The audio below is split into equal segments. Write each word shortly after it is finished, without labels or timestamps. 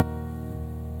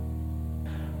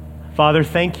Father,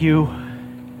 thank you.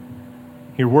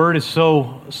 Your word is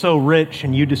so rich,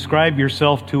 and you describe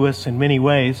yourself to us in many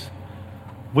ways.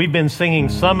 We've been singing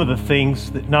some of the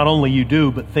things that not only you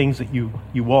do, but things that you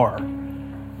are.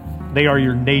 They are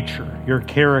your nature, your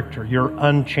character, your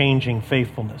unchanging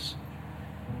faithfulness.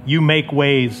 You make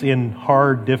ways in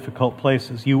hard, difficult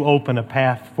places. You open a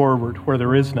path forward where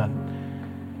there is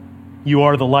none. You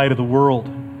are the light of the world,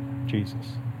 Jesus.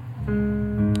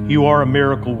 You are a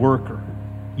miracle worker.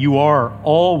 You are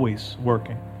always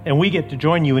working. And we get to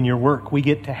join you in your work. We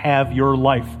get to have your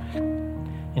life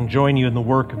and join you in the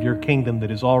work of your kingdom that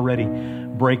is already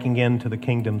breaking into the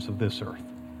kingdoms of this earth.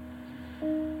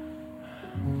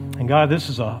 And God, this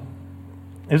is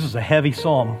a heavy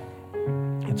psalm.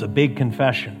 It's a big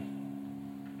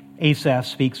confession. Asaph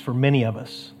speaks for many of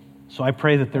us. So I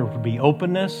pray that there would be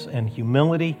openness and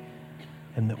humility,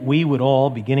 and that we would all,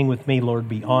 beginning with me, Lord,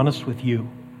 be honest with you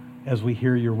as we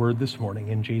hear your word this morning.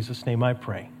 In Jesus' name I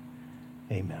pray.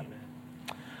 Amen.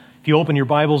 If you open your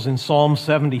Bibles in Psalm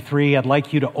 73, I'd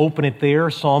like you to open it there.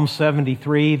 Psalm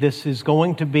 73, this is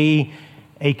going to be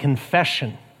a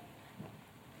confession.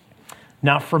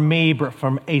 Not from me, but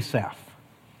from Asaph,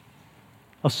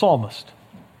 a psalmist.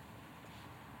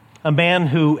 A man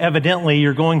who evidently,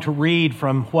 you're going to read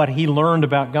from what he learned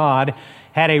about God,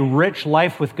 had a rich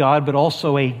life with God, but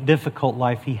also a difficult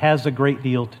life. He has a great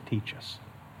deal to teach us.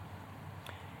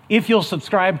 If you'll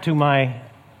subscribe to my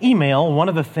email, one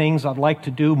of the things I'd like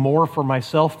to do more for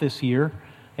myself this year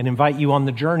and invite you on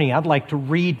the journey, I'd like to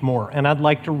read more, and I'd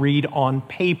like to read on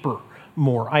paper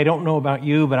more. I don't know about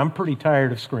you, but I'm pretty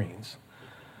tired of screens.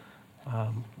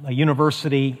 A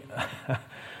university,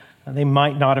 they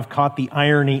might not have caught the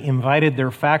irony, invited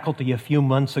their faculty a few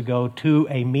months ago to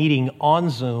a meeting on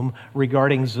Zoom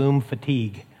regarding Zoom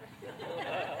fatigue.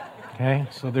 Okay,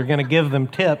 so they're going to give them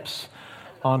tips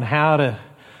on how to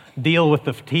deal with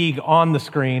the fatigue on the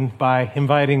screen by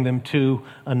inviting them to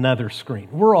another screen.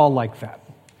 We're all like that.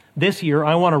 This year,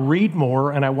 I want to read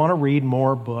more, and I want to read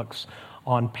more books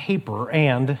on paper,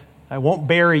 and I won't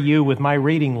bury you with my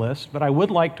reading list, but I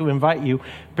would like to invite you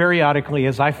periodically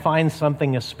as I find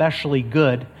something especially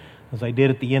good, as I did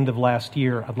at the end of last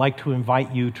year. I'd like to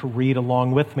invite you to read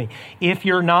along with me. If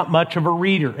you're not much of a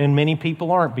reader, and many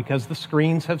people aren't because the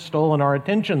screens have stolen our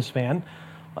attention span,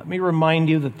 let me remind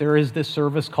you that there is this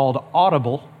service called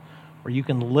Audible where you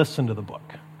can listen to the book.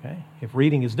 Okay? If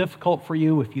reading is difficult for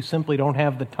you, if you simply don't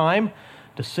have the time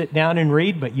to sit down and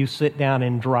read, but you sit down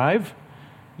and drive,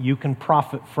 you can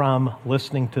profit from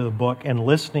listening to the book and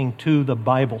listening to the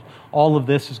Bible. All of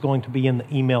this is going to be in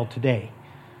the email today.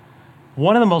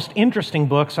 One of the most interesting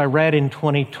books I read in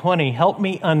 2020 helped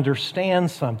me understand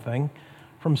something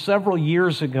from several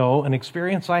years ago, an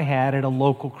experience I had at a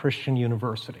local Christian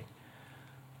university.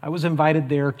 I was invited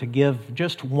there to give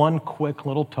just one quick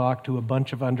little talk to a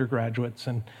bunch of undergraduates,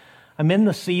 and I'm in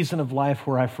the season of life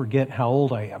where I forget how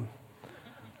old I am.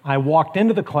 I walked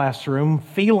into the classroom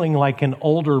feeling like an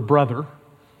older brother,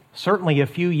 certainly a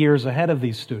few years ahead of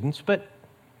these students, but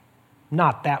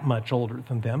not that much older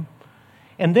than them.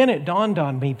 And then it dawned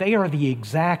on me, they are the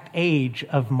exact age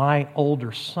of my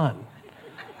older son.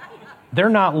 They're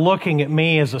not looking at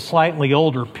me as a slightly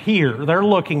older peer. They're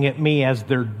looking at me as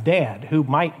their dad, who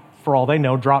might, for all they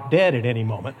know, drop dead at any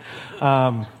moment.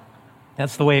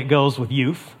 That's the way it goes with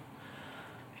youth.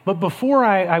 But before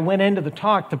I went into the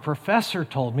talk, the professor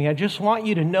told me, I just want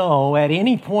you to know at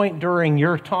any point during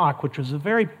your talk, which was a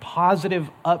very positive,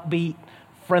 upbeat,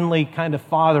 friendly, kind of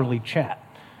fatherly chat,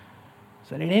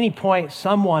 said at any point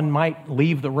someone might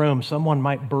leave the room, someone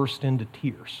might burst into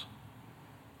tears.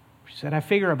 She said, I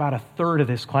figure about a third of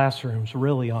this classroom's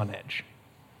really on edge.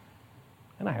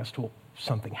 And I asked, well,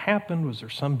 something happened? Was there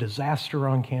some disaster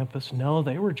on campus? No,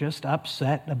 they were just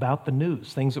upset about the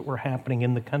news, things that were happening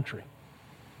in the country.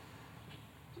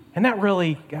 And that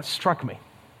really struck me,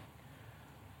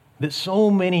 that so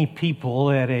many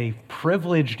people at a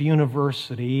privileged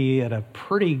university, at a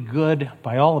pretty good,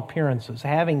 by all appearances,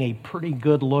 having a pretty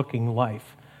good-looking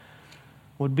life,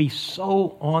 would be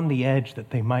so on the edge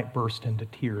that they might burst into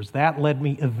tears. That led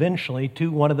me eventually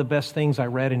to one of the best things I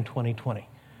read in 2020.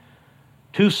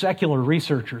 Two secular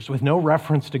researchers with no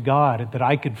reference to God that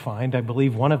I could find, I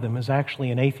believe one of them is actually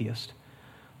an atheist,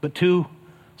 but two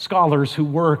scholars who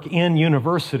work in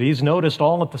universities noticed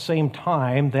all at the same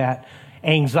time that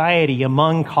anxiety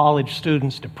among college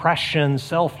students, depression,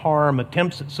 self-harm,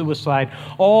 attempts at suicide,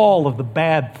 all of the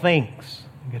bad things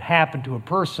that could happen to a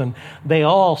person, they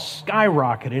all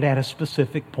skyrocketed at a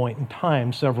specific point in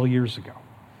time several years ago.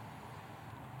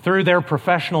 Through their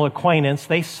professional acquaintance,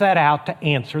 they set out to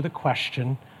answer the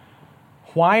question,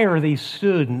 Why are these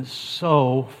students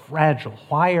so fragile?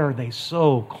 Why are they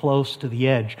so close to the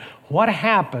edge? What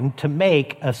happened to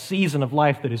make a season of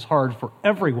life that is hard for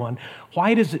everyone?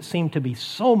 Why does it seem to be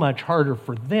so much harder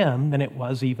for them than it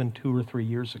was even 2 or 3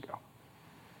 years ago?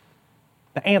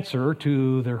 The answer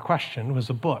to their question was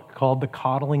a book called The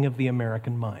Coddling of the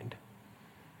American Mind.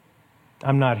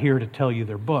 I'm not here to tell you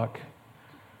their book.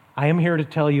 I am here to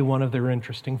tell you one of their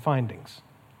interesting findings.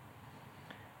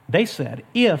 They said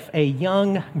if a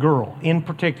young girl in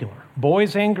particular,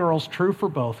 boys and girls, true for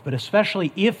both, but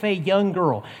especially if a young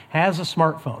girl has a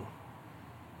smartphone,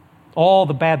 all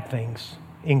the bad things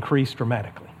increase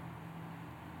dramatically.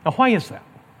 Now, why is that?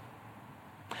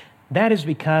 That is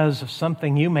because of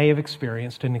something you may have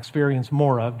experienced and experienced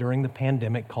more of during the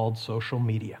pandemic called social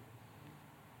media.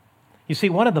 You see,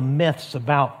 one of the myths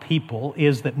about people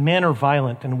is that men are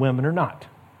violent and women are not.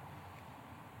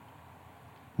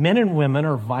 Men and women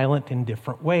are violent in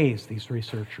different ways, these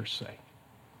researchers say.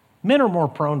 Men are more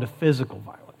prone to physical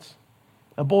violence.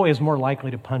 A boy is more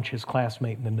likely to punch his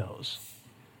classmate in the nose.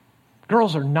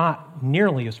 Girls are not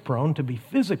nearly as prone to be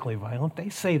physically violent. They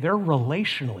say they're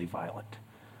relationally violent.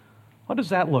 What does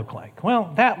that look like?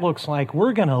 Well, that looks like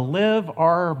we're going to live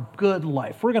our good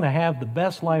life. We're going to have the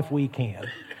best life we can.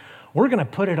 We're going to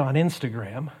put it on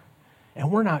Instagram,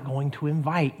 and we're not going to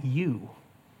invite you.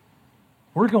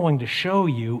 We're going to show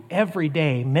you every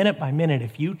day, minute by minute,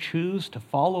 if you choose to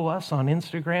follow us on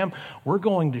Instagram, we're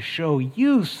going to show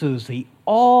you, Susie,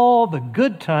 all the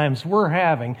good times we're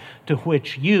having to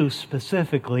which you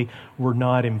specifically were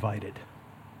not invited.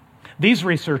 These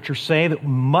researchers say that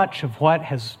much of what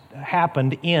has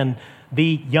happened in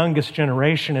the youngest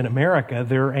generation in America,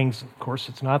 of course,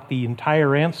 it's not the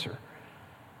entire answer,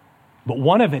 but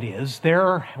one of it is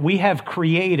we have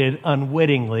created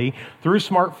unwittingly through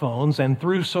smartphones and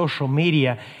through social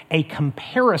media a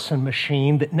comparison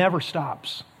machine that never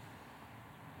stops.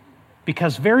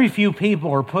 Because very few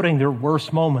people are putting their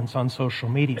worst moments on social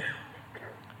media.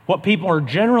 What people are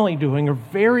generally doing are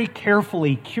very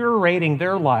carefully curating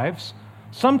their lives,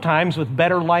 sometimes with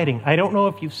better lighting. I don't know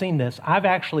if you've seen this. I've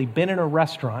actually been in a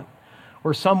restaurant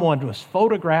where someone was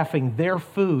photographing their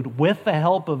food with the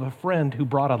help of a friend who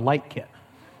brought a light kit.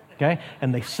 Okay?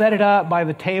 And they set it up by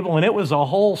the table, and it was a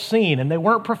whole scene. And they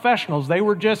weren't professionals. They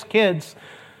were just kids.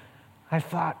 I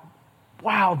thought,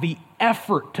 wow, the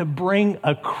effort to bring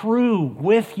a crew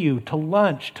with you to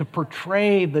lunch to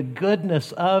portray the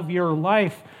goodness of your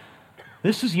life.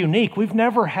 This is unique. We've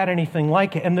never had anything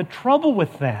like it. And the trouble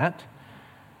with that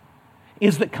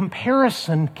is that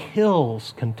comparison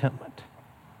kills contentment.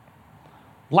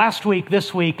 Last week,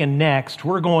 this week, and next,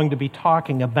 we're going to be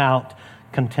talking about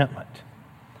contentment.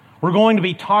 We're going to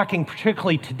be talking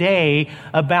particularly today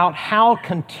about how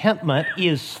contentment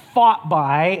is fought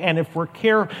by, and if we're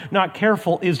not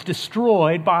careful, is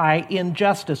destroyed by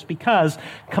injustice, because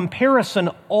comparison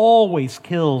always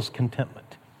kills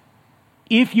contentment.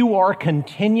 If you are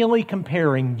continually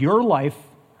comparing your life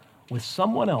with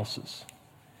someone else's,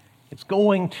 it's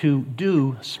going to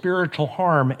do spiritual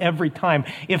harm every time.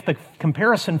 If the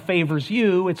comparison favors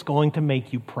you, it's going to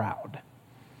make you proud.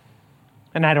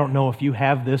 And I don't know if you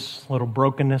have this little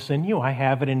brokenness in you. I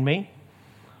have it in me.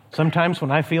 Sometimes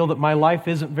when I feel that my life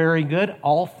isn't very good,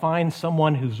 I'll find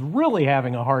someone who's really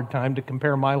having a hard time to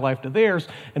compare my life to theirs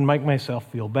and make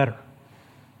myself feel better.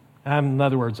 In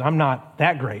other words, I'm not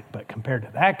that great, but compared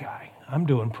to that guy, I'm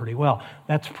doing pretty well.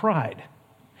 That's pride.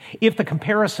 If the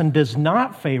comparison does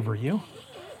not favor you,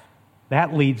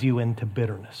 that leads you into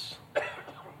bitterness.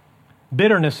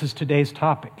 Bitterness is today's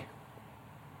topic.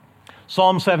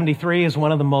 Psalm 73 is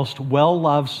one of the most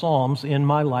well-loved psalms in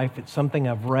my life. It's something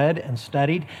I've read and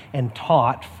studied and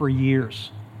taught for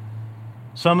years.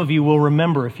 Some of you will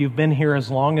remember, if you've been here as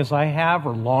long as I have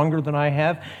or longer than I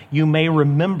have, you may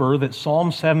remember that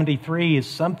Psalm 73 is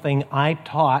something I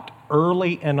taught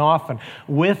early and often,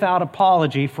 without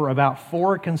apology, for about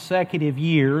 4 consecutive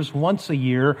years. Once a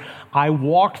year, I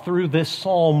walked through this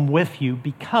psalm with you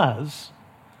because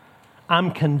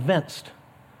I'm convinced,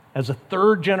 as a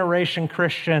third-generation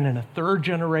Christian and a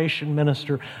third-generation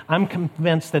minister, I'm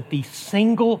convinced that the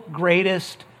single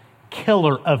greatest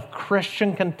killer of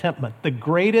Christian contentment, the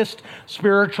greatest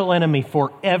spiritual enemy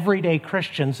for everyday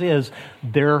Christians, is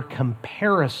their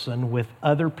comparison with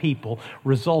other people,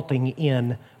 resulting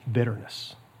in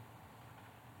bitterness.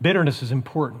 Bitterness is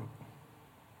important.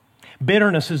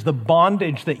 Bitterness is the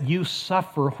bondage that you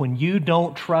suffer when you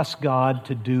don't trust God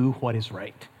to do what is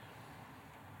right.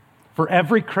 For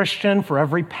every Christian, for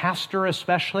every pastor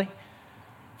especially,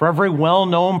 For every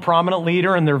well-known prominent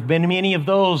leader, and there have been many of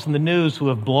those in the news who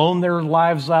have blown their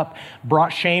lives up,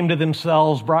 brought shame to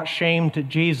themselves, brought shame to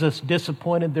Jesus,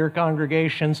 disappointed their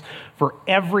congregations. For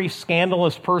every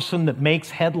scandalous person that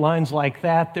makes headlines like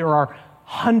that, there are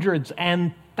hundreds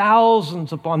and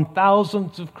thousands upon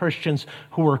thousands of Christians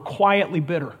who are quietly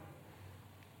bitter,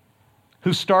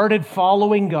 who started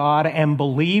following God and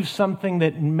believe something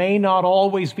that may not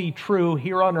always be true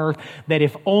here on earth, that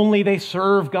if only they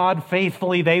serve God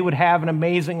faithfully, they would have an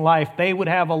amazing life. They would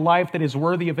have a life that is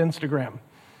worthy of Instagram.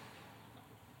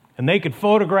 And they could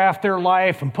photograph their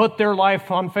life and put their life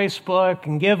on Facebook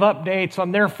and give updates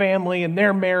on their family and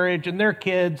their marriage and their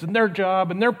kids and their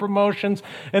job and their promotions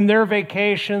and their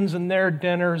vacations and their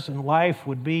dinners. And life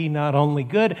would be not only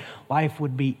good, life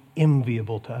would be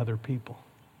enviable to other people.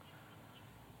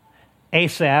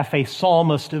 Asaph, a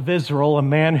psalmist of Israel, a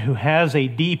man who has a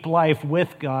deep life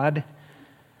with God,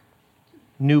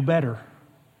 knew better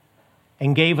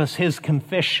and gave us his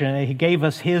confession. He gave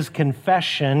us his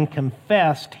confession,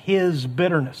 confessed his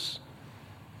bitterness.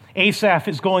 Asaph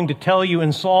is going to tell you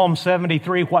in Psalm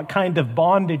 73 what kind of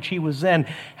bondage he was in,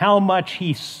 how much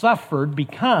he suffered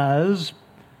because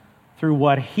through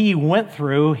what he went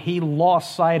through, he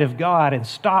lost sight of God and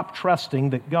stopped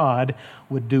trusting that God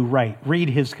would do right. Read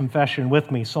his confession with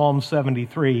me, Psalm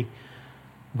 73,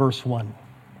 verse 1.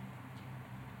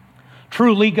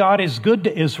 Truly, God is good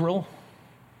to Israel,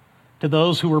 to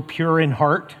those who are pure in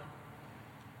heart.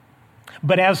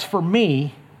 But as for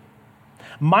me,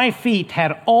 my feet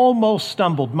had almost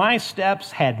stumbled. My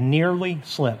steps had nearly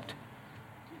slipped.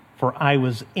 For I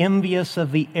was envious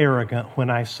of the arrogant when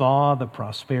I saw the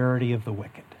prosperity of the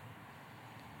wicked.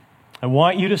 I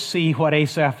want you to see what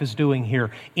Asaph is doing here.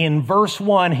 In verse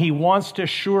 1, he wants to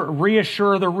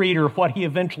reassure the reader of what he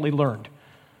eventually learned.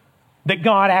 That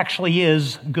God actually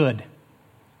is good.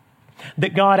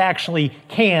 That God actually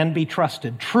can be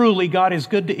trusted. Truly, God is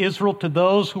good to Israel, to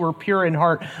those who are pure in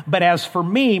heart. But as for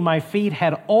me, my feet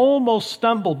had almost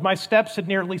stumbled. My steps had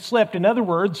nearly slipped. In other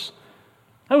words,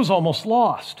 I was almost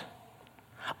lost.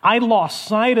 I lost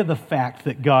sight of the fact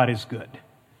that God is good.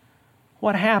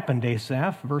 What happened,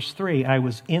 Asaph? Verse 3, I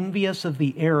was envious of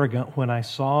the arrogant when I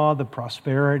saw the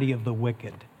prosperity of the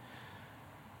wicked.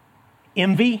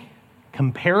 Envy,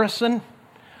 comparison,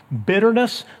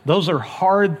 bitterness, those are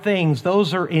hard things.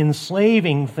 Those are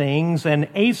enslaving things. And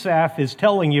Asaph is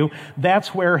telling you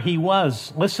that's where he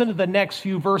was. Listen to the next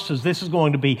few verses. This is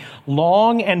going to be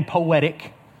long and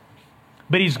poetic.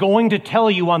 But he's going to tell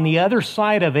you on the other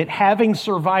side of it, having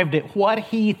survived it, what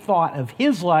he thought of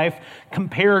his life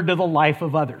compared to the life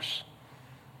of others.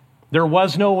 There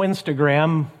was no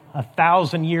Instagram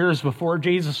 1,000 years before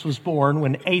Jesus was born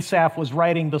when Asaph was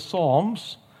writing the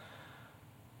Psalms.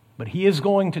 But he is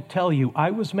going to tell you,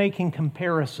 I was making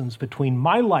comparisons between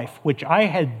my life, which I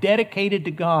had dedicated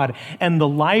to God, and the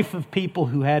life of people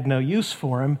who had no use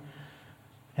for him,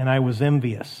 and I was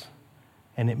envious,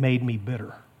 and it made me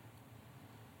bitter.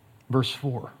 Verse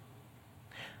 4,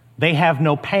 they have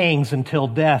no pangs until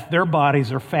death. Their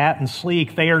bodies are fat and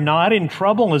sleek. They are not in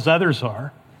trouble as others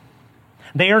are.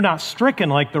 They are not stricken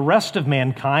like the rest of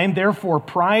mankind. Therefore,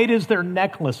 pride is their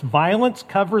necklace. Violence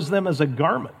covers them as a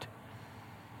garment.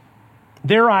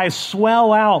 Their eyes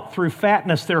swell out through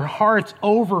fatness. Their hearts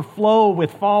overflow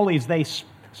with follies. They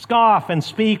scoff and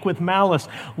speak with malice.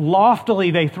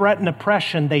 Loftily they threaten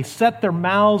oppression. They set their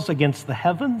mouths against the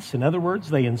heavens. In other words,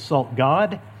 they insult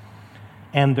God.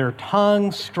 And their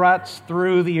tongue struts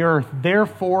through the earth.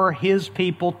 Therefore, his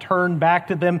people turn back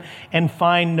to them and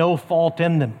find no fault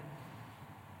in them.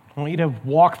 I want you to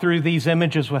walk through these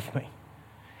images with me.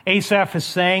 Asaph is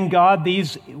saying, God,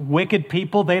 these wicked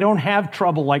people, they don't have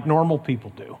trouble like normal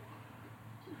people do.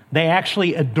 They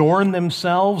actually adorn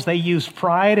themselves. They use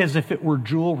pride as if it were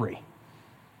jewelry.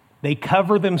 They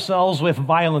cover themselves with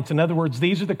violence. In other words,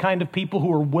 these are the kind of people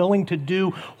who are willing to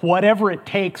do whatever it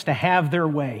takes to have their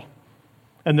way.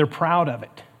 And they're proud of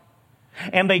it.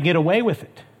 And they get away with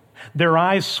it. Their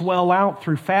eyes swell out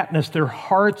through fatness. Their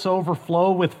hearts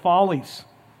overflow with follies.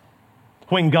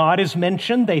 When God is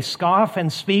mentioned, they scoff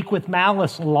and speak with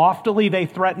malice. Loftily, they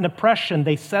threaten oppression.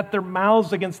 They set their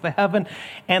mouths against the heaven,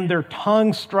 and their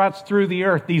tongue struts through the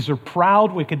earth. These are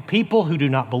proud, wicked people who do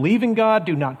not believe in God,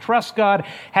 do not trust God,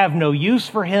 have no use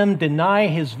for him, deny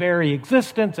his very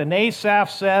existence. And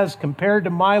Asaph says, compared to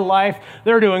my life,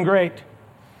 they're doing great.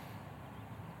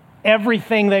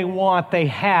 Everything they want, they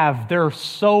have. They're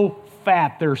so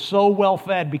fat. They're so well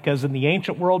fed, because in the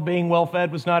ancient world, being well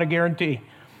fed was not a guarantee.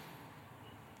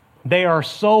 They are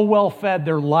so well fed,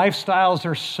 their lifestyles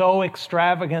are so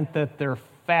extravagant that they're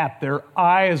fat. Their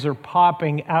eyes are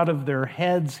popping out of their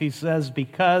heads, he says,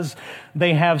 because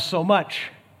they have so much.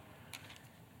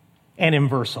 And in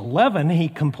verse 11,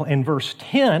 in verse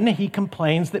 10, he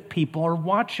complains that people are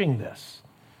watching this.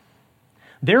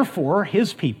 Therefore,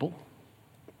 his people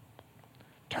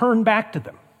turn back to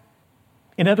them.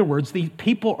 In other words, the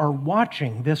people are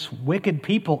watching this wicked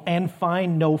people and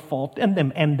find no fault in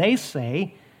them. And they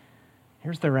say,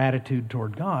 here's their attitude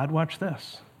toward God. Watch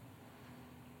this.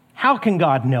 How can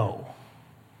God know?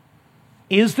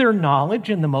 Is there knowledge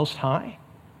in the Most High?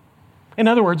 In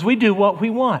other words, we do what we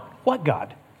want. What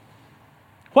God?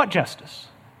 What justice?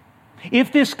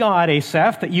 If this God,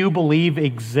 Asaph, that you believe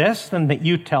exists and that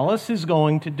you tell us is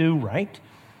going to do right,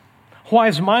 why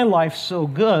is my life so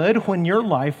good when your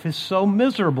life is so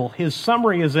miserable? His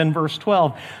summary is in verse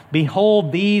 12.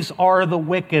 Behold, these are the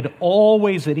wicked,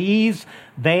 always at ease.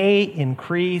 They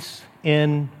increase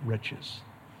in riches.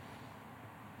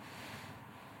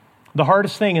 The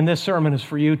hardest thing in this sermon is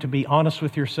for you to be honest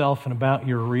with yourself and about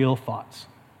your real thoughts.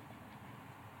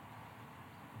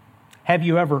 Have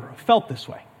you ever felt this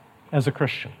way as a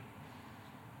Christian?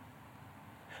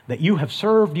 That you have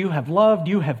served, you have loved,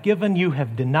 you have given, you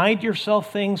have denied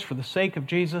yourself things for the sake of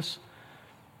Jesus.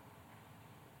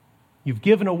 You've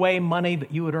given away money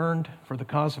that you had earned for the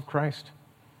cause of Christ.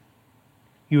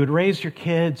 You had raised your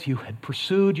kids, you had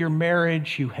pursued your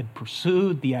marriage, you had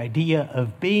pursued the idea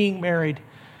of being married.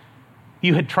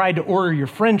 You had tried to order your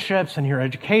friendships and your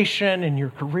education and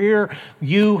your career.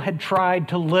 You had tried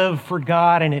to live for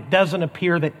God, and it doesn't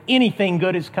appear that anything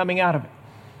good is coming out of it.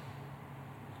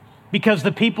 Because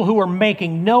the people who are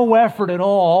making no effort at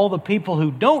all, the people who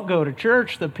don't go to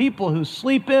church, the people who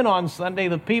sleep in on Sunday,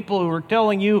 the people who are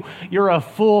telling you you're a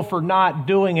fool for not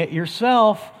doing it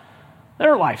yourself,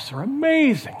 their lives are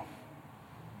amazing.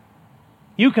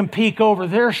 You can peek over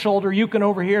their shoulder. You can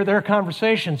overhear their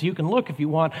conversations. You can look, if you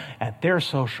want, at their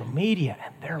social media,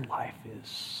 and their life is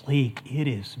sleek. It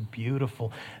is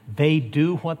beautiful. They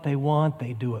do what they want.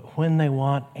 They do it when they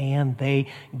want, and they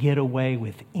get away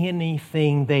with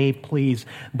anything they please.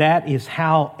 That is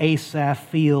how Asaph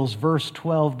feels. Verse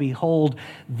 12, behold,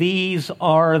 these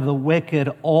are the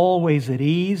wicked, always at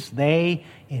ease. They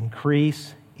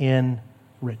increase in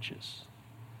riches.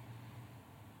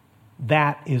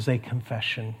 That is a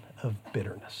confession of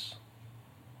bitterness.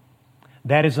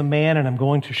 That is a man, and I'm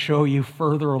going to show you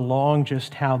further along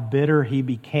just how bitter he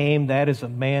became. That is a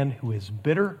man who is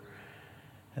bitter,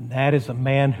 and that is a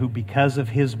man who, because of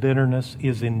his bitterness,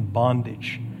 is in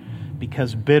bondage.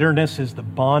 Because bitterness is the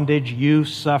bondage you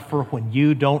suffer when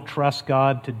you don't trust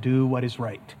God to do what is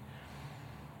right.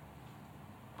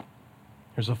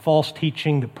 There's a false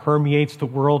teaching that permeates the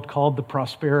world called the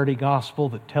prosperity gospel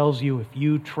that tells you if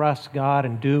you trust God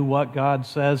and do what God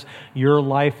says, your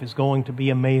life is going to be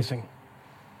amazing.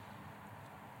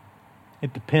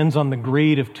 It depends on the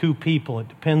greed of two people. It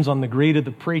depends on the greed of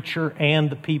the preacher and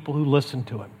the people who listen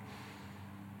to him.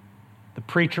 The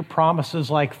preacher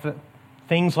promises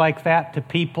things like that to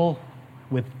people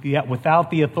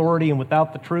without the authority and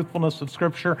without the truthfulness of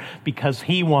Scripture because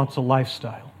he wants a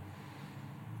lifestyle.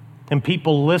 And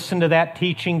people listen to that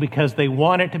teaching because they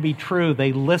want it to be true.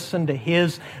 They listen to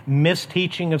his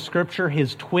misteaching of Scripture,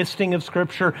 his twisting of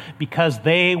Scripture, because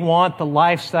they want the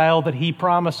lifestyle that he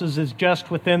promises is just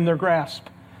within their grasp.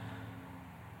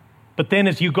 But then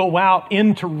as you go out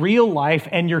into real life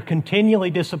and you're continually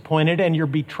disappointed and you're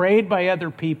betrayed by other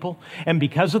people, and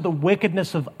because of the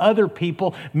wickedness of other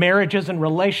people, marriages and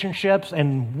relationships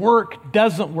and work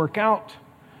doesn't work out.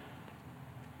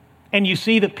 And you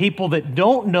see that people that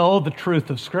don't know the truth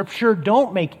of Scripture,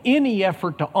 don't make any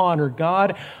effort to honor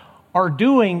God, are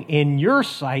doing in your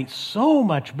sight so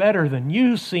much better than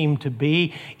you seem to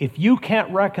be. If you can't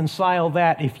reconcile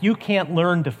that, if you can't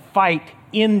learn to fight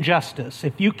injustice,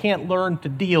 if you can't learn to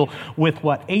deal with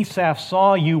what Asaph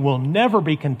saw, you will never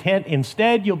be content.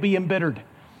 Instead, you'll be embittered.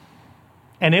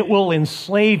 And it will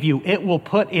enslave you. It will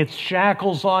put its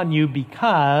shackles on you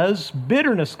because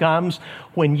bitterness comes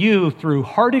when you, through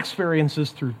hard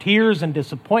experiences, through tears and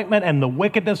disappointment and the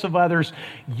wickedness of others,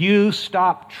 you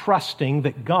stop trusting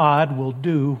that God will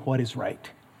do what is right.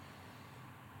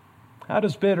 How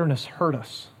does bitterness hurt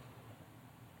us?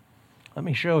 Let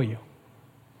me show you.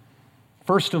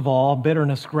 First of all,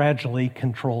 bitterness gradually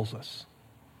controls us.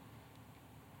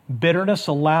 Bitterness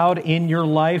allowed in your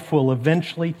life will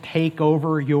eventually take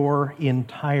over your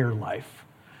entire life.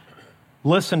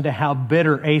 Listen to how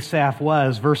bitter Asaph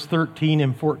was, verse 13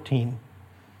 and 14.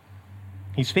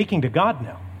 He's speaking to God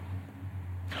now.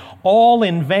 All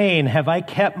in vain have I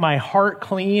kept my heart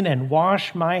clean and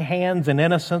washed my hands in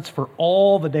innocence, for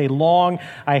all the day long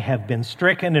I have been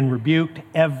stricken and rebuked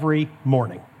every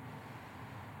morning.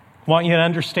 I want you to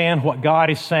understand what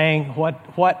God is saying,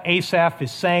 what Asaph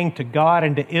is saying to God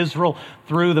and to Israel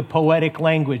through the poetic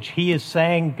language. He is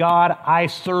saying, God, I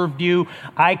served you.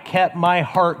 I kept my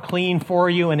heart clean for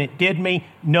you, and it did me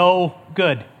no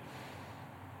good.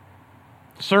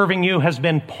 Serving you has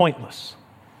been pointless.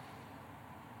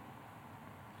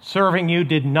 Serving you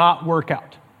did not work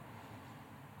out.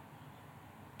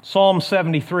 Psalm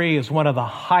 73 is one of the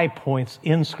high points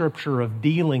in Scripture of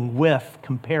dealing with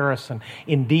comparison,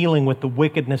 in dealing with the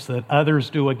wickedness that others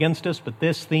do against us, but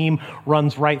this theme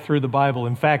runs right through the Bible.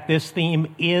 In fact, this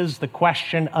theme is the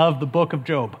question of the book of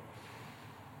Job.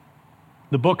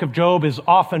 The book of Job is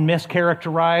often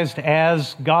mischaracterized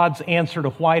as God's answer to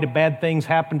why do bad things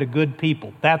happen to good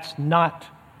people. That's not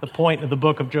the point of the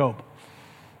book of Job.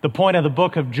 The point of the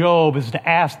book of Job is to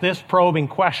ask this probing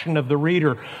question of the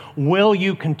reader: will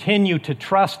you continue to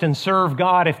trust and serve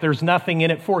God if there's nothing in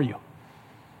it for you?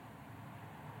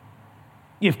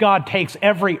 If God takes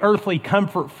every earthly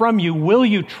comfort from you, will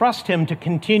you trust Him to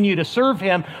continue to serve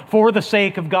Him for the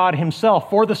sake of God Himself,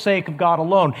 for the sake of God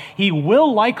alone? He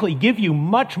will likely give you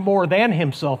much more than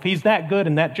Himself. He's that good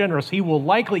and that generous. He will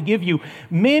likely give you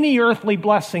many earthly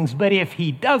blessings, but if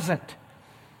He doesn't,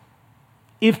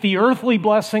 if the earthly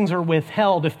blessings are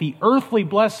withheld, if the earthly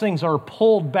blessings are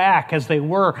pulled back as they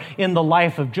were in the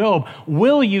life of Job,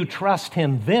 will you trust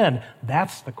Him then?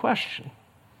 That's the question.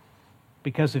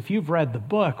 Because if you've read the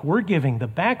book, we're giving the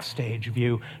backstage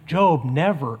view. Job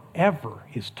never, ever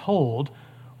is told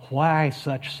why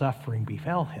such suffering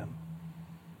befell him.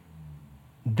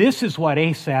 This is what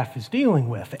Asaph is dealing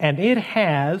with, and it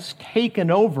has taken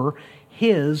over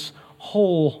his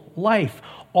whole life.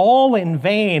 All in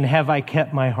vain have I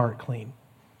kept my heart clean.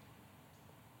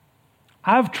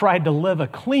 I've tried to live a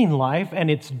clean life, and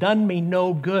it's done me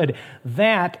no good.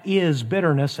 That is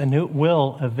bitterness, and it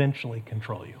will eventually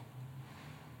control you.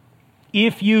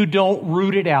 If you don't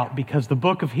root it out, because the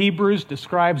book of Hebrews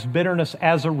describes bitterness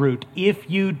as a root,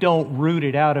 if you don't root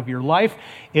it out of your life,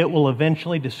 it will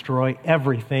eventually destroy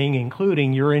everything,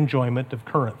 including your enjoyment of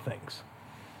current things.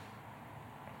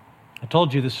 I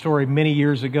told you this story many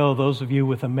years ago. Those of you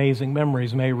with amazing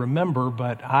memories may remember,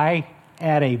 but I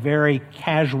had a very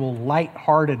casual,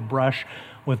 light-hearted brush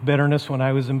with bitterness when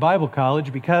I was in Bible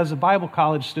college because a Bible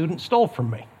college student stole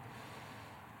from me.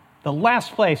 The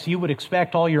last place you would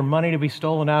expect all your money to be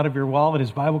stolen out of your wallet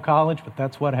is Bible college, but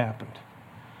that's what happened.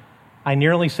 I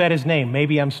nearly said his name.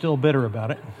 Maybe I'm still bitter about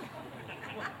it.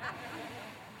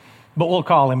 But we'll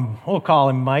call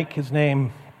him Mike. His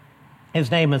name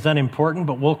is unimportant,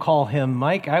 but we'll call him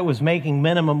Mike. I was making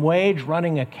minimum wage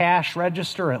running a cash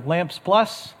register at Lamps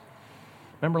Plus.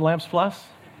 Remember Lamps Plus?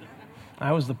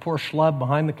 I was the poor schlub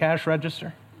behind the cash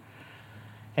register.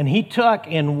 And he took,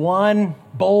 in one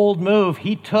bold move,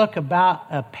 he took about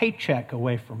a paycheck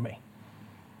away from me.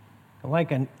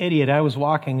 Like an idiot, I was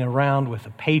walking around with a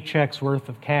paycheck's worth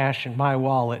of cash in my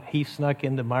wallet. He snuck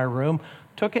into my room,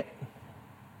 took it,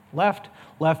 left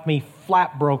me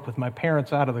flat broke with my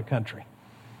parents out of the country.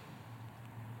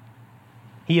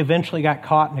 He eventually got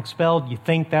caught and expelled. You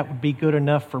think that would be good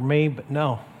enough for me, but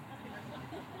no.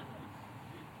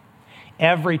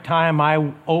 Every time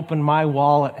I opened my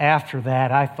wallet after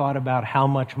that, I thought about how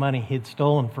much money he'd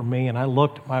stolen from me, and I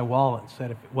looked at my wallet and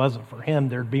said, if it wasn't for him,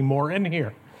 there'd be more in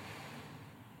here.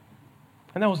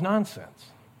 And that was nonsense.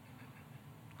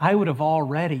 I would have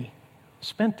already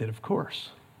spent it, of course.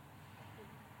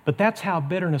 But that's how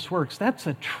bitterness works. That's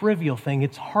a trivial thing.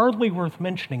 It's hardly worth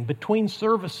mentioning. Between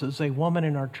services, a woman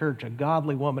in our church, a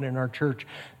godly woman in our church,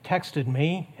 texted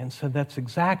me and said, that's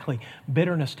exactly,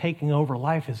 bitterness taking over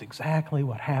life is exactly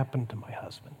what happened to my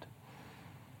husband.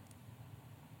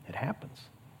 It happens.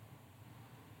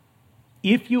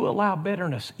 If you allow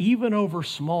bitterness, even over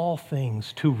small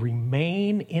things, to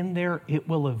remain in there, it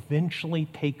will eventually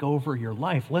take over your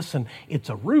life. Listen, it's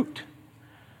a root.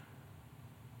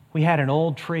 We had an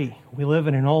old tree. We live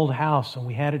in an old house, and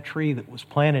we had a tree that was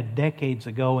planted decades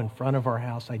ago in front of our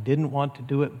house. I didn't want to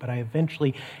do it, but I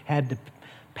eventually had to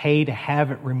pay to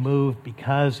have it removed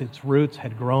because its roots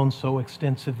had grown so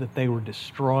extensive that they were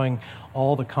destroying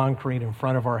all the concrete in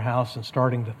front of our house and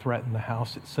starting to threaten the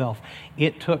house itself.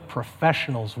 It took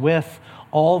professionals with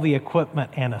all the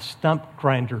equipment and a stump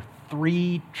grinder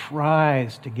 3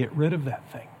 tries to get rid of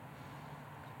that thing.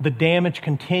 The damage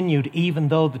continued even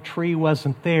though the tree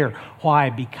wasn't there. Why?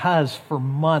 Because for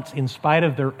months, in spite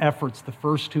of their efforts the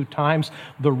first 2 times,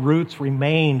 the roots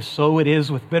remained. So it is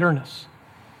with bitterness.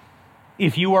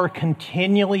 if you are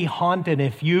continually haunted,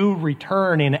 if you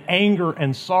return in anger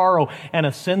and sorrow and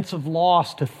a sense of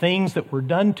loss to things that were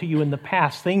done to you in the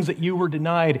past, things that you were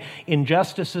denied,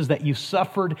 injustices that you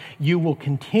suffered, you will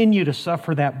continue to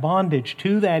suffer that bondage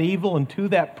to that evil and to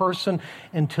that person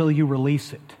until you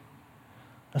release it.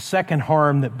 A second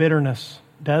harm that bitterness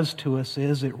does to us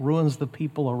is it ruins the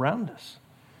people around us.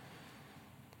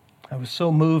 I was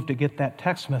so moved to get that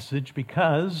text message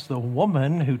because the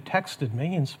woman who texted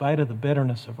me, in spite of the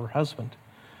bitterness of her husband,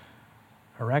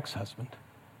 her ex-husband,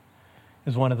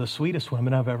 is one of the sweetest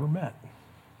women I've ever met.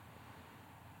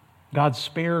 God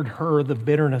spared her the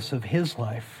bitterness of his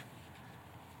life.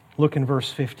 Look in verse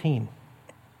 15.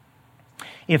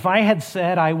 If I had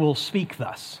said, I will speak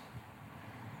thus,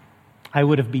 I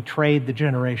would have betrayed the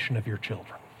generation of your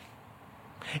children.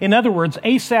 In other words,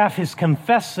 Asaph is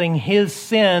confessing his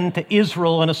sin to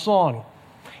Israel in a song.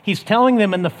 He's telling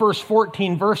them in the first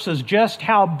 14 verses just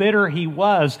how bitter he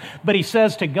was. But he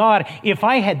says to God, if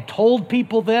I had told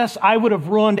people this, I would have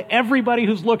ruined everybody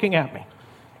who's looking at me.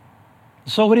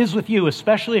 So it is with you,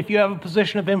 especially if you have a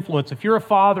position of influence. If you're a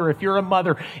father, if you're a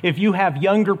mother, if you have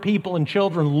younger people and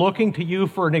children looking to you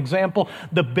for an example,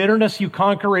 the bitterness you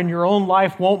conquer in your own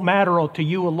life won't matter to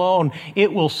you alone.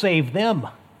 It will save them.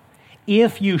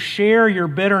 If you share your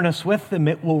bitterness with them,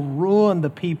 it will ruin the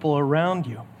people around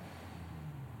you.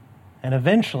 And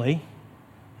eventually,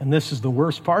 and this is the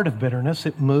worst part of bitterness,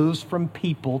 it moves from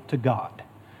people to God.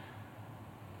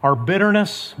 Our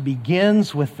bitterness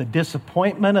begins with the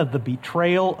disappointment of the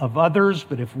betrayal of others,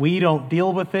 but if we don't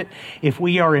deal with it, if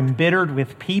we are embittered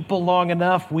with people long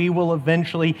enough, we will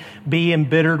eventually be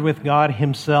embittered with God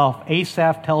himself.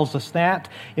 Asaph tells us that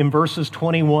in verses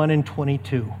 21 and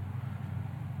 22.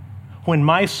 When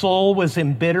my soul was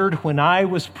embittered, when I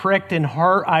was pricked in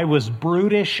heart, I was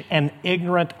brutish and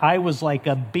ignorant. I was like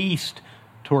a beast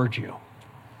toward you.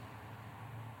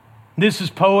 This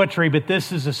is poetry, but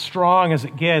this is as strong as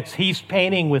it gets. He's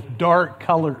painting with dark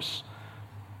colors.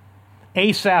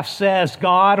 Asaph says,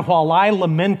 God, while I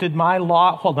lamented my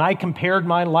lot, while I compared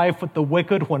my life with the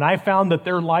wicked, when I found that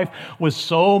their life was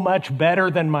so much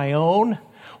better than my own,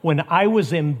 when I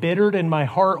was embittered in my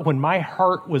heart, when my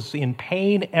heart was in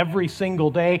pain every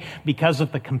single day because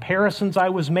of the comparisons I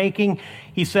was making,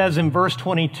 he says in verse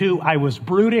 22, I was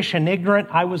brutish and ignorant.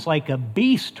 I was like a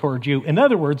beast toward you. In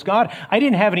other words, God, I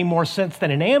didn't have any more sense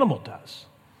than an animal does.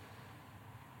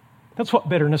 That's what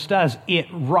bitterness does. It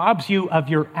robs you of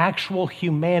your actual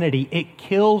humanity. It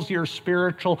kills your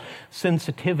spiritual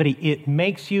sensitivity. It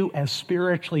makes you as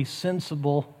spiritually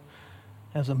sensible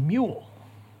as a mule.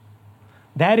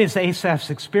 That is Asaph's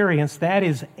experience. That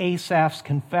is Asaph's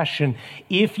confession.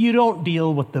 If you don't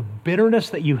deal with the bitterness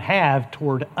that you have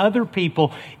toward other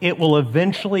people, it will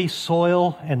eventually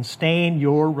soil and stain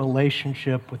your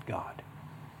relationship with God.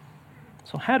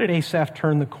 So how did Asaph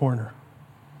turn the corner?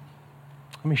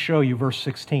 Let me show you verse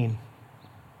 16.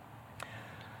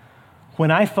 When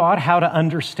I thought how to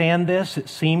understand this, it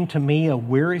seemed to me a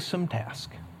wearisome task.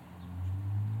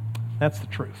 That's the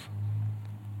truth.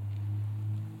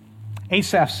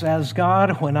 Asaph says,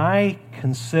 God, when I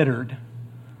considered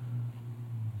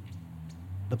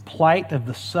the plight of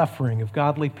the suffering of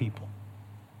godly people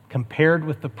compared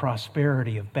with the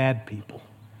prosperity of bad people,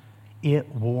 it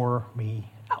wore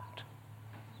me out.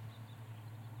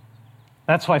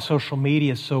 That's why social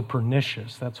media is so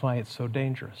pernicious. That's why it's so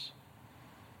dangerous.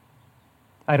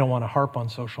 I don't want to harp on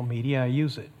social media. I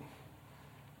use it.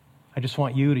 I just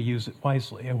want you to use it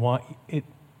wisely.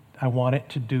 I want it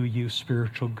to do you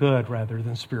spiritual good rather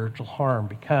than spiritual harm,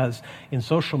 because in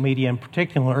social media in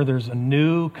particular, there's a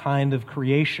new kind of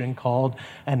creation called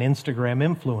an Instagram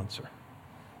influencer.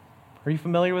 Are you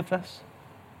familiar with this?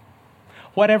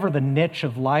 Whatever the niche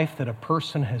of life that a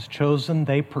person has chosen,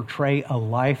 they portray a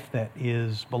life that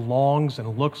belongs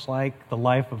and looks like the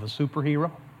life of a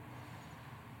superhero.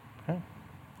 Okay?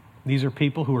 These are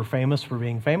people who are famous for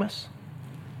being famous,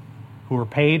 who are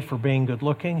paid for being good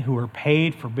looking, who are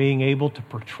paid for being able to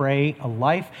portray a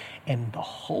life. And the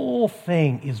whole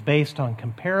thing is based on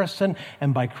comparison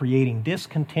and by creating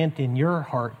discontent in your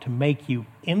heart to make you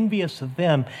envious of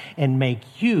them and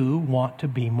make you want to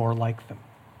be more like them.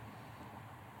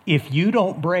 If you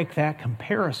don't break that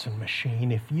comparison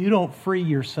machine, if you don't free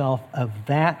yourself of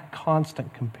that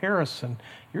constant comparison,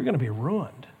 you're going to be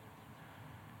ruined.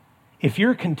 If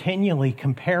you're continually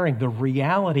comparing the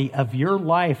reality of your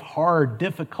life, hard,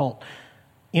 difficult,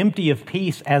 empty of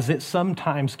peace as it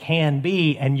sometimes can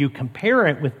be, and you compare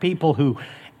it with people who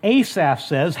Asaph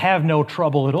says have no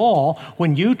trouble at all,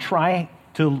 when you try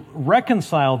to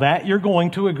reconcile that, you're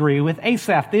going to agree with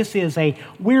Asaph. This is a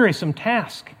wearisome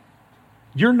task.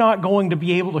 You're not going to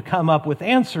be able to come up with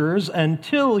answers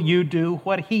until you do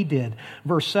what he did.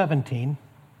 Verse 17,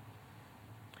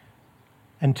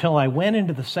 until I went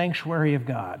into the sanctuary of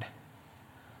God,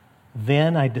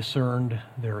 then I discerned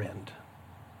their end.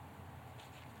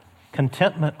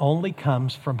 Contentment only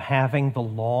comes from having the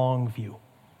long view.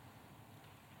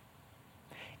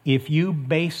 If you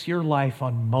base your life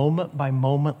on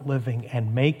moment-by-moment living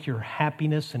and make your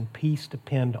happiness and peace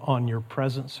depend on your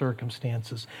present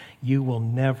circumstances, you will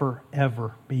never,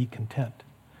 ever be content.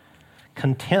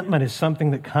 Contentment is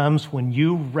something that comes when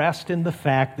you rest in the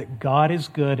fact that God is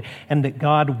good and that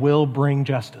God will bring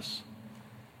justice.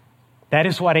 That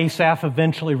is what Asaph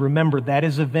eventually remembered. That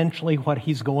is eventually what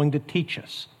he's going to teach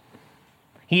us.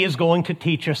 He is going to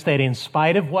teach us that in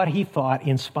spite of what he thought,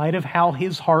 in spite of how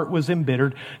his heart was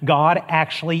embittered, God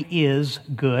actually is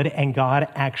good and God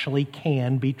actually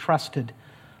can be trusted.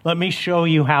 Let me show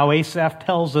you how Asaph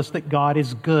tells us that God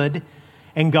is good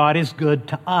and God is good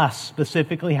to us,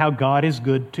 specifically how God is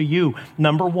good to you.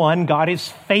 Number one, God is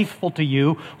faithful to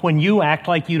you when you act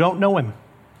like you don't know him.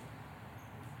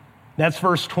 That's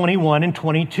verse 21 and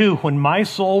 22. When my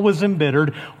soul was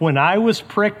embittered, when I was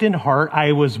pricked in heart,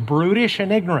 I was brutish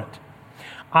and ignorant.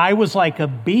 I was like a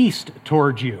beast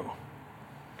towards you.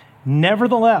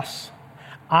 Nevertheless,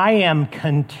 I am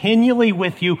continually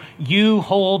with you. You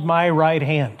hold my right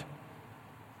hand.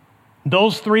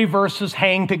 Those three verses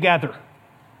hang together.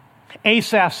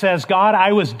 Asaph says, God,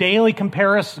 I was daily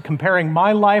comparing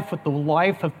my life with the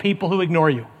life of people who ignore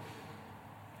you.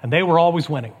 And they were always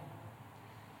winning.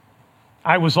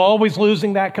 I was always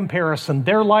losing that comparison.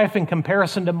 Their life in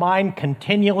comparison to mine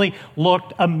continually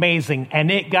looked amazing, and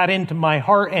it got into my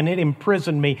heart and it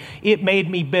imprisoned me. It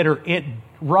made me bitter. It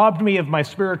robbed me of my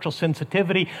spiritual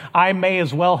sensitivity. I may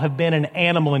as well have been an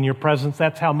animal in your presence.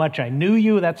 That's how much I knew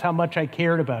you. That's how much I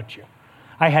cared about you.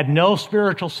 I had no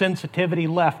spiritual sensitivity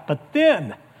left. But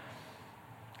then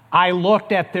I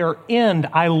looked at their end.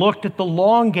 I looked at the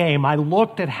long game. I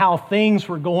looked at how things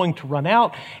were going to run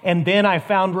out, and then I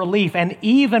found relief. And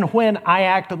even when I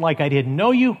acted like I didn't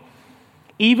know you,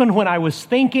 even when I was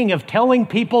thinking of telling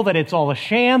people that it's all a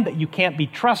sham, that you can't be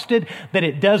trusted, that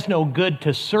it does no good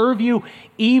to serve you,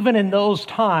 even in those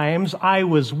times, I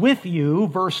was with you,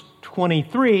 verse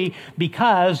 23,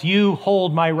 because you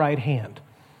hold my right hand.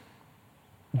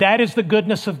 That is the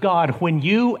goodness of God. When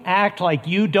you act like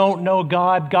you don't know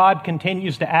God, God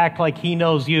continues to act like he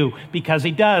knows you, because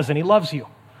he does, and he loves you.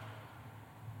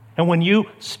 And when you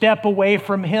step away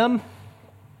from him,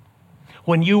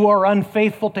 when you are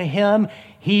unfaithful to him,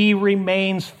 he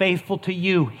remains faithful to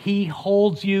you. He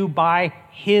holds you by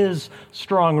his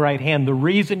strong right hand. The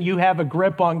reason you have a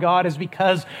grip on God is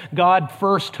because God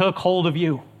first took hold of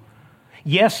you.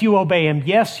 Yes, you obey him.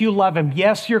 Yes, you love him.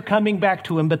 Yes, you're coming back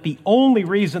to him. But the only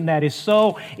reason that is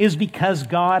so is because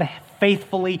God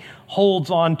faithfully holds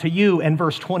on to you. And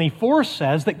verse 24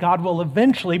 says that God will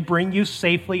eventually bring you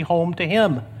safely home to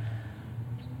him.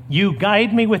 You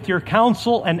guide me with your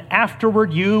counsel, and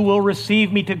afterward you will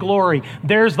receive me to glory.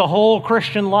 There's the whole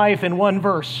Christian life in one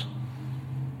verse.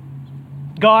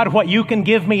 God, what you can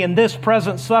give me in this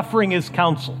present suffering is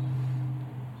counsel.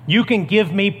 You can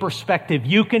give me perspective.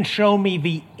 You can show me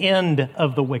the end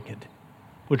of the wicked,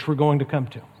 which we're going to come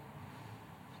to.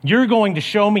 You're going to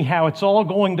show me how it's all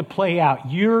going to play out.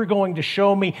 You're going to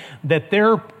show me that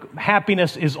their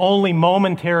happiness is only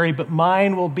momentary, but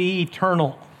mine will be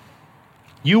eternal.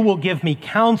 You will give me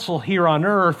counsel here on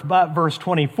earth, but verse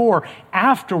 24,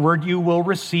 afterward you will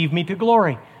receive me to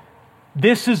glory.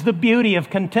 This is the beauty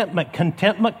of contentment.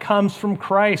 Contentment comes from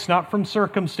Christ, not from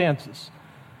circumstances.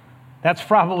 That's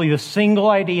probably the single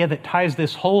idea that ties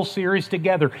this whole series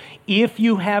together. If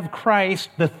you have Christ,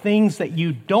 the things that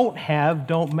you don't have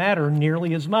don't matter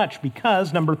nearly as much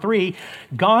because, number 3,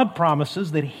 God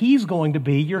promises that he's going to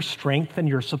be your strength and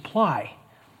your supply.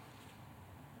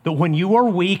 That when you are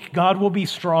weak, God will be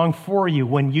strong for you.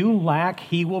 When you lack,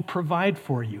 he will provide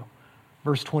for you.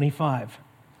 Verse 25.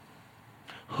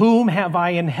 Whom have I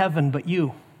in heaven but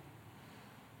you?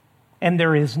 And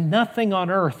there is nothing on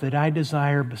earth that I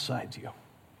desire besides you.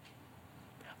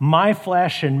 My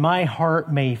flesh and my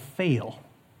heart may fail,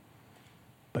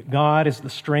 but God is the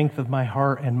strength of my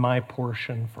heart and my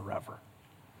portion forever.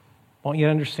 I want you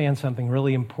to understand something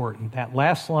really important. That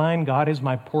last line, God is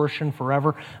my portion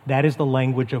forever, that is the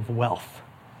language of wealth.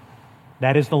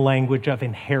 That is the language of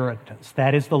inheritance.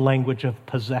 That is the language of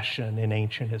possession in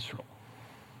ancient Israel.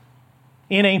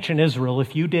 In ancient Israel,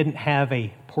 if you didn't have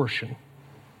a portion,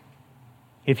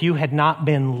 if you had not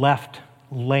been left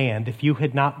land, if you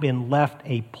had not been left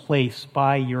a place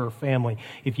by your family,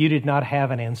 if you did not have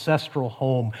an ancestral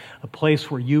home, a place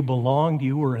where you belonged,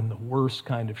 you were in the worst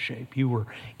kind of shape. You were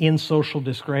in social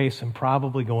disgrace and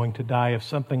probably going to die of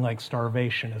something like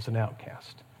starvation as an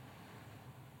outcast.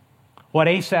 What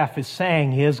Asaph is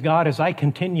saying is, God, as I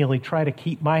continually try to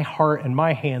keep my heart and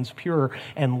my hands pure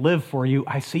and live for you,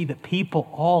 I see that people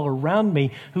all around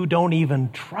me who don't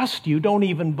even trust you, don't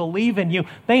even believe in you,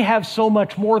 they have so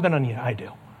much more than I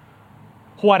do.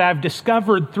 What I've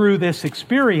discovered through this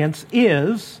experience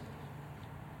is,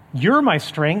 you're my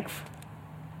strength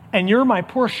and you're my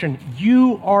portion.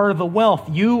 You are the wealth.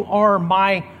 You are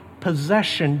my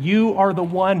possession. You are the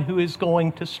one who is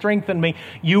going to strengthen me.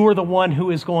 You are the one who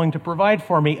is going to provide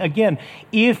for me. Again,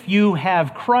 if you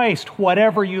have Christ,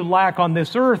 whatever you lack on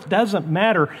this earth doesn't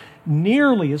matter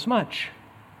nearly as much.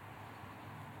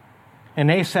 And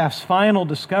Asaph's final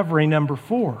discovery, number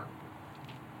 4,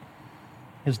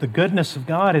 is the goodness of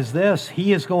God is this: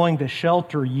 He is going to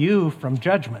shelter you from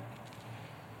judgment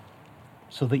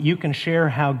so that you can share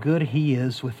how good He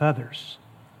is with others.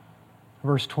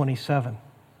 Verse 27.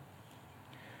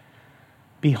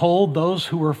 Behold, those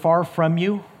who are far from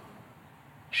you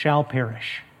shall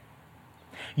perish.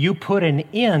 You put an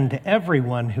end to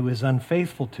everyone who is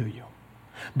unfaithful to you.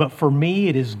 But for me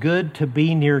it is good to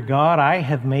be near God. I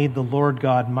have made the Lord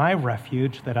God my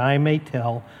refuge, that I may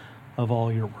tell of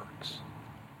all your works.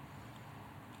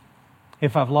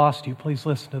 If I've lost you, please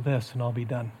listen to this and I'll be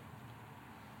done.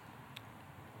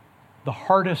 The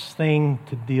hardest thing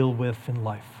to deal with in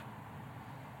life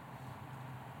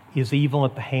is evil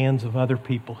at the hands of other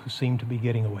people who seem to be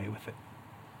getting away with it.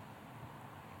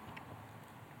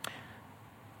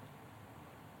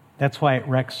 That's why it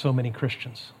wrecks so many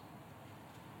Christians.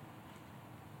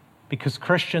 Because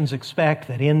Christians expect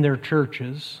that in their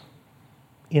churches,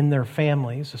 in their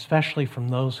families, especially from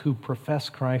those who profess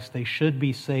Christ, they should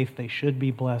be safe, they should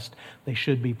be blessed, they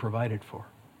should be provided for.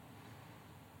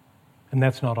 And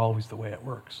that's not always the way it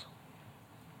works.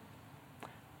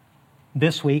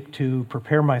 This week, to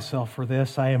prepare myself for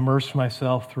this, I immersed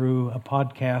myself through a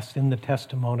podcast in the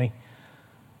testimony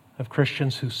of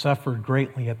Christians who suffered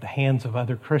greatly at the hands of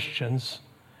other Christians.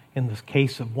 In the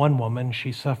case of one woman,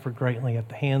 she suffered greatly at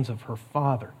the hands of her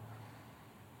father,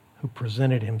 who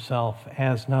presented himself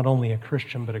as not only a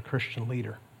Christian, but a Christian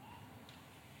leader.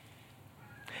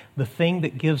 The thing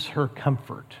that gives her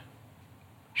comfort,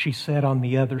 she said on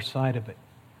the other side of it,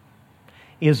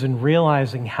 is in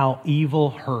realizing how evil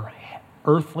her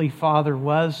earthly father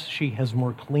was, she has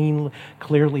more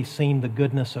clearly seen the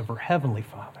goodness of her heavenly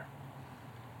Father.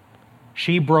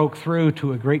 She broke through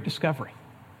to a great discovery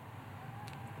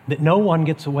that no one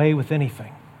gets away with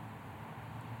anything.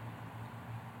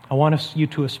 I want you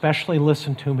to especially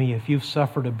listen to me if you've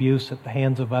suffered abuse at the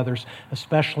hands of others,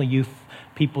 especially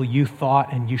people you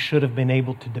thought and you should have been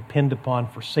able to depend upon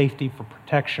for safety, for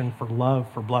protection, for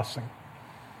love, for blessing.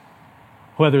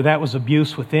 Whether that was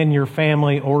abuse within your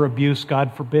family or abuse,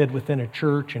 God forbid, within a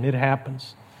church, and it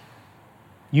happens.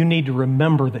 You need to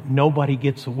remember that nobody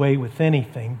gets away with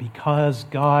anything because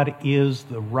God is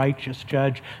the righteous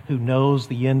judge who knows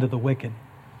the end of the wicked.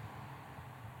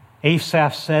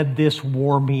 Asaph said, "This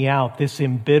wore me out. This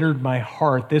embittered my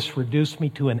heart. This reduced me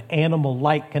to an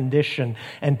animal-like condition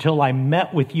until I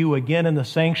met with you again in the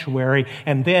sanctuary.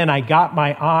 And then I got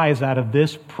my eyes out of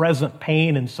this present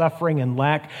pain and suffering and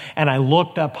lack, and I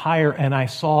looked up higher and I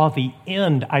saw the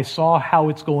end. I saw how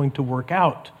it's going to work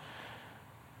out."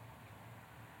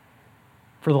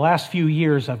 For the last few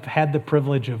years, I've had the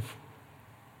privilege of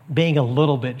being a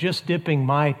little bit, just dipping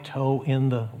my toe in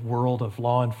the world of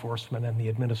law enforcement and the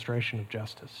administration of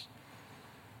justice.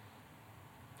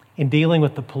 In dealing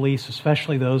with the police,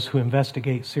 especially those who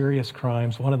investigate serious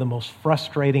crimes, one of the most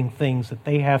frustrating things that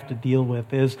they have to deal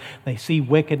with is they see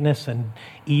wickedness and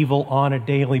evil on a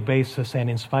daily basis, and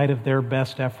in spite of their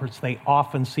best efforts, they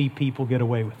often see people get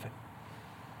away with it.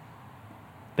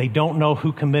 They don't know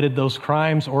who committed those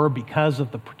crimes, or because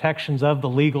of the protections of the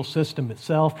legal system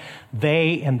itself,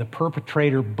 they and the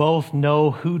perpetrator both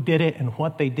know who did it and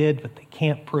what they did, but they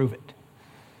can't prove it.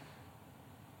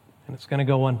 And it's going to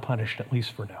go unpunished, at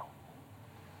least for now.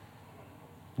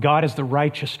 God is the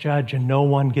righteous judge, and no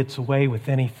one gets away with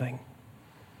anything.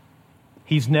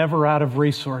 He's never out of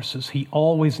resources. He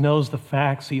always knows the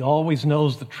facts. He always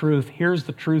knows the truth. Here's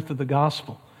the truth of the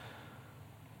gospel.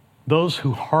 Those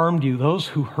who harmed you, those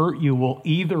who hurt you, will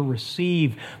either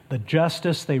receive the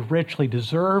justice they richly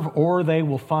deserve, or they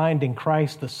will find in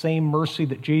Christ the same mercy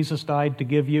that Jesus died to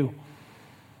give you.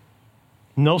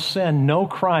 No sin, no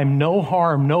crime, no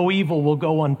harm, no evil will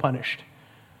go unpunished.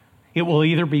 It will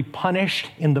either be punished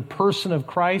in the person of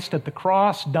Christ at the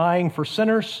cross, dying for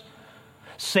sinners,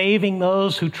 saving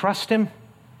those who trust him.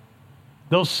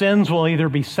 Those sins will either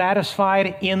be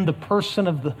satisfied in the person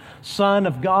of the Son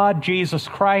of God, Jesus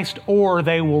Christ, or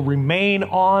they will remain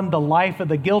on the life of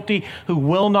the guilty who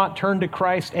will not turn to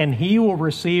Christ, and he will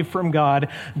receive from God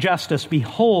justice.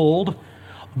 Behold,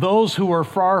 those who are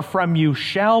far from you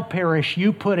shall perish.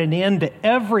 You put an end to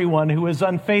everyone who is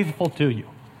unfaithful to you.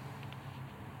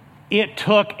 It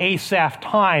took Asaph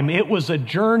time. It was a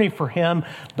journey for him,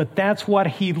 but that's what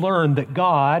he learned, that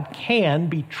God can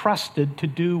be trusted to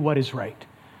do what is right.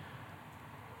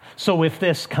 So if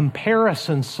this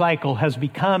comparison cycle has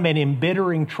become an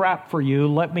embittering trap for you,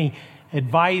 let me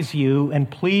advise you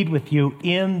and plead with you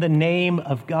in the name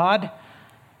of God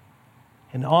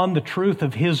and on the truth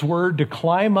of his word to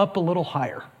climb up a little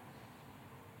higher,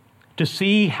 to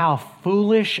see how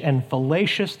foolish and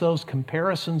fallacious those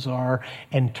comparisons are,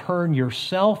 and turn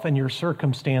yourself and your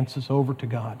circumstances over to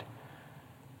God.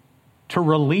 To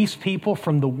release people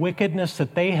from the wickedness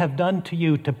that they have done to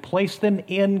you, to place them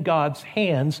in God's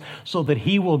hands so that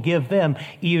he will give them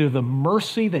either the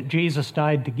mercy that Jesus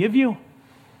died to give you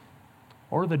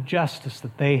or the justice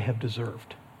that they have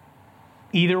deserved.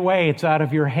 Either way, it's out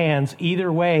of your hands.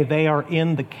 Either way, they are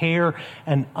in the care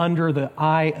and under the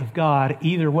eye of God.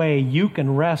 Either way, you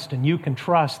can rest and you can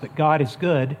trust that God is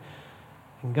good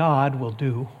and God will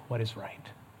do what is right.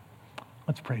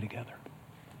 Let's pray together.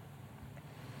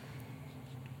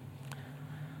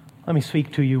 Let me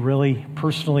speak to you really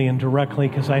personally and directly,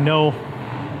 because I know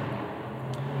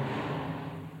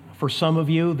for some of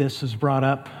you this has brought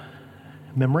up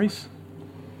memories.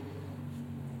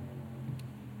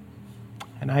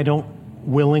 And I don't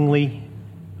willingly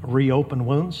reopen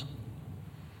wounds.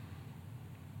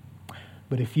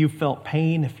 But if you felt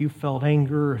pain, if you felt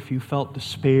anger, if you felt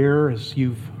despair as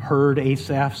you've heard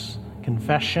Asaph's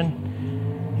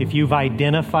confession, if you've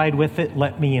identified with it,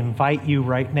 let me invite you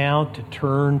right now to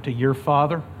turn to your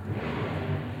Father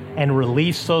and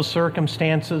release those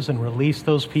circumstances and release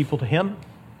those people to him.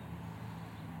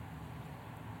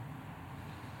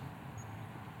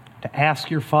 To ask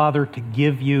your Father to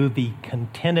give you the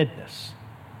contentedness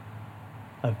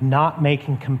of not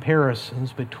making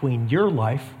comparisons between your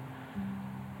life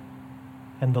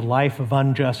and the life of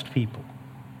unjust people.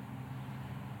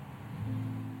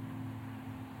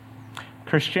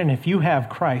 Christian, if you have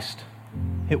Christ,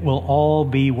 it will all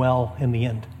be well in the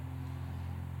end.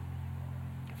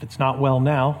 If it's not well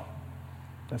now,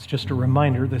 that's just a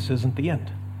reminder this isn't the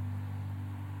end.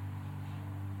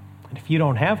 And if you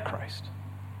don't have Christ,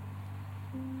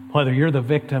 whether you're the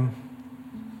victim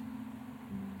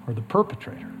or the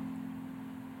perpetrator,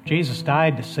 Jesus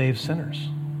died to save sinners.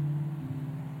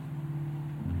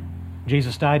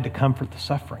 Jesus died to comfort the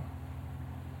suffering.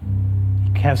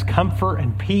 He has comfort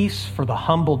and peace for the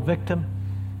humbled victim.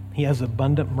 He has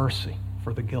abundant mercy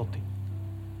for the guilty.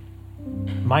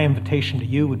 My invitation to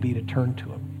you would be to turn to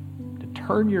him, to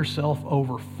turn yourself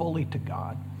over fully to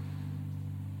God.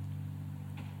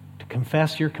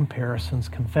 Confess your comparisons,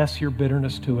 confess your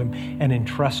bitterness to him, and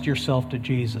entrust yourself to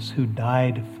Jesus who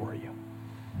died for you.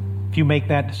 If you make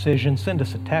that decision, send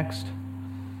us a text.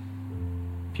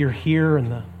 If you're here in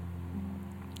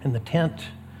the tent,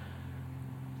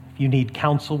 if you need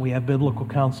counsel, we have biblical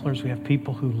counselors. We have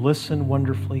people who listen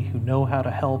wonderfully, who know how to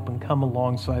help and come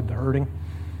alongside the hurting.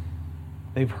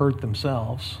 They've hurt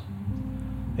themselves.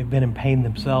 They've been in pain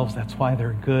themselves. That's why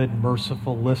they're good,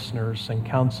 merciful listeners and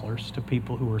counselors to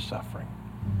people who are suffering.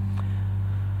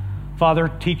 Father,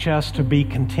 teach us to be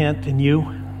content in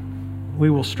you. We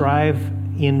will strive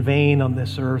in vain on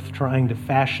this earth, trying to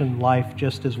fashion life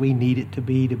just as we need it to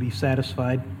be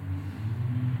satisfied.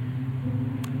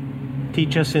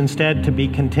 Teach us instead to be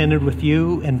contented with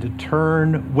you and to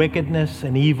turn wickedness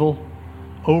and evil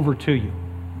over to you,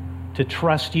 to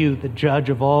trust you, the judge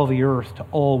of all the earth, to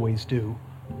always do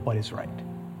what is right.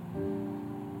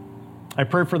 I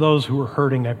pray for those who are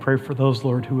hurting. I pray for those,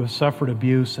 Lord, who have suffered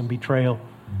abuse and betrayal.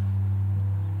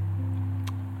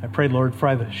 I pray, Lord,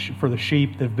 for the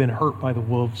sheep that have been hurt by the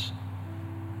wolves.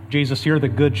 Jesus, you're the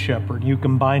good shepherd. You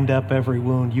can bind up every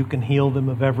wound. You can heal them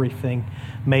of everything.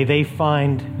 May they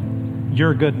find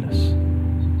your goodness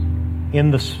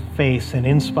in the face and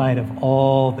in spite of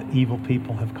all that evil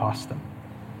people have cost them.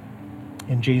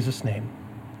 In Jesus' name,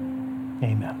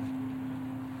 amen.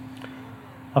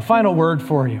 A final word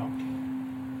for you.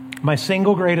 My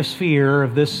single greatest fear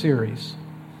of this series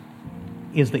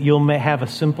is that you'll have a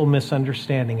simple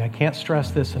misunderstanding. I can't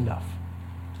stress this enough.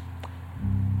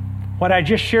 What I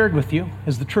just shared with you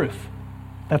is the truth.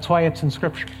 That's why it's in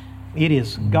Scripture. It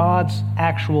is God's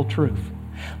actual truth.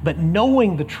 But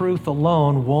knowing the truth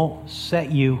alone won't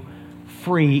set you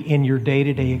free in your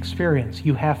day-to-day experience.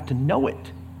 You have to know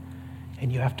it,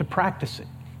 and you have to practice it.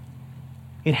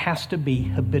 It has to be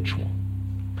habitual,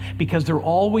 because there will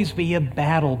always be a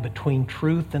battle between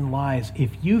truth and lies.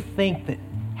 If you think that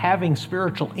having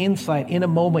spiritual insight in a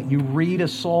moment, you read a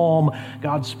psalm,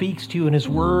 God speaks to you in His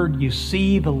Word, you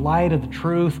see the light of the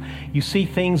truth, you see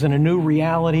things in a new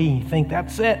reality, and you think,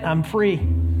 that's it, I'm free.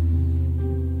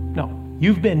 No,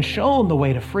 you've been shown the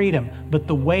way to freedom, but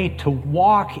the way to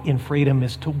walk in freedom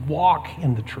is to walk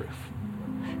in the truth.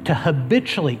 To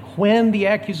habitually, when the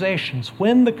accusations,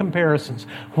 when the comparisons,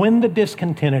 when the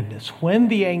discontentedness, when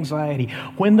the anxiety,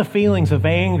 when the feelings of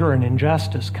anger and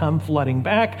injustice come flooding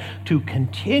back, to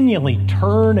continually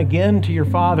turn again to your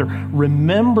Father.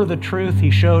 Remember the truth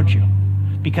He showed you,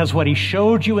 because what He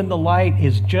showed you in the light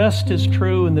is just as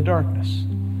true in the darkness.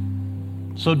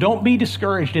 So don't be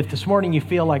discouraged if this morning you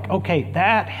feel like, okay,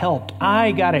 that helped.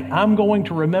 I got it. I'm going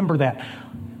to remember that.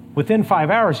 Within 5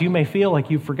 hours, you may feel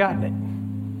like you've forgotten it.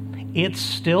 It's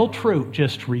still true.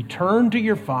 Just return to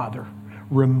your Father.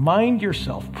 Remind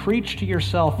yourself, preach to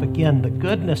yourself again the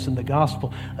goodness and the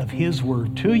gospel of His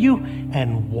Word to you,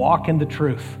 and walk in the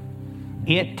truth.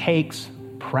 It takes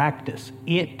practice.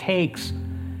 It takes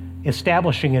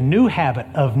establishing a new habit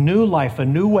of new life, a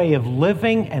new way of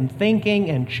living and thinking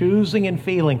and choosing and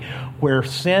feeling, where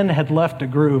sin had left a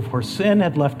groove, where sin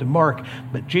had left a mark.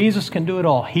 But Jesus can do it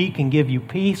all. He can give you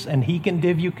peace, and He can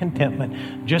give you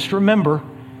contentment. Just remember,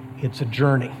 it's a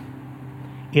journey.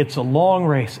 It's a long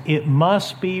race. It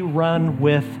must be run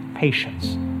with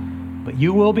patience. But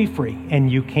you will be free,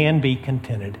 and you can be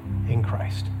contented in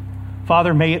Christ.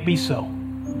 Father, may it be so.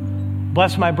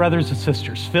 Bless my brothers and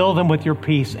sisters. Fill them with your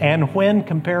peace. And when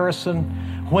comparison,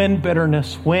 when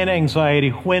bitterness, when anxiety,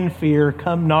 when fear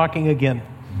come knocking again,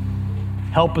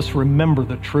 help us remember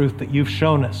the truth that you've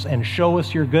shown us, and show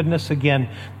us your goodness again,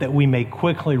 that we may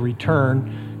quickly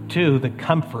return to the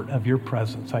comfort of your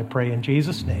presence. I pray in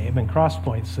Jesus' name. And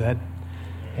Crosspoint said,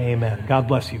 amen. God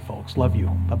bless you, folks. Love you.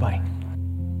 Bye-bye.